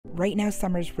Right now,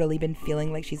 Summer's really been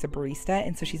feeling like she's a barista,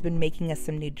 and so she's been making us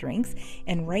some new drinks.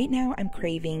 And right now, I'm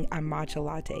craving a matcha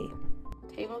latte.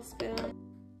 Tablespoon.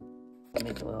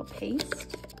 Make a little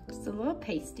paste. Just a little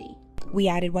pasty. We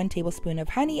added 1 tablespoon of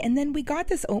honey, and then we got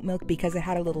this oat milk because it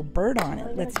had a little bird on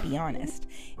it, let's be honest.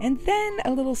 And then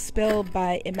a little spill,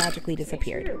 but it magically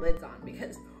disappeared. Make sure your lid's on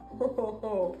because,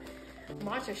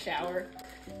 matcha shower.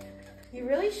 You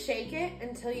really shake it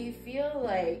until you feel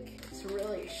like it's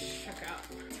really shook up.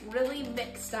 It's really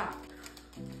mixed up.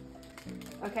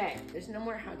 Okay, there's no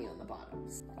more honey on the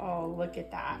bottoms. Oh, look at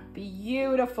that.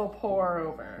 Beautiful pour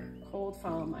over. Cold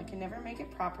foam. I can never make it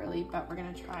properly, but we're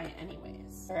gonna try it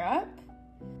anyways. We're up.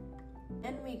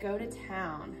 And we go to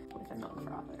town with a milk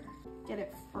frother. Get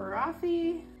it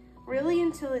frothy, really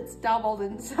until it's doubled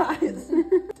in size.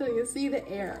 Until you see the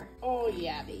air. Oh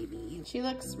yeah, baby. She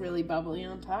looks really bubbly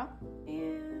on top.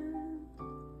 And,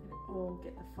 oh,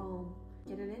 get the foam.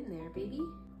 Get it in there, baby.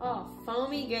 Oh,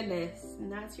 foamy goodness.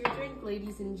 And that's your drink,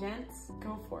 ladies and gents.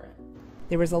 Go for it.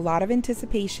 There was a lot of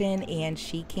anticipation, and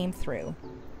she came through.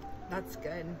 That's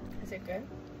good. Is it good?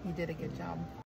 You did a good job.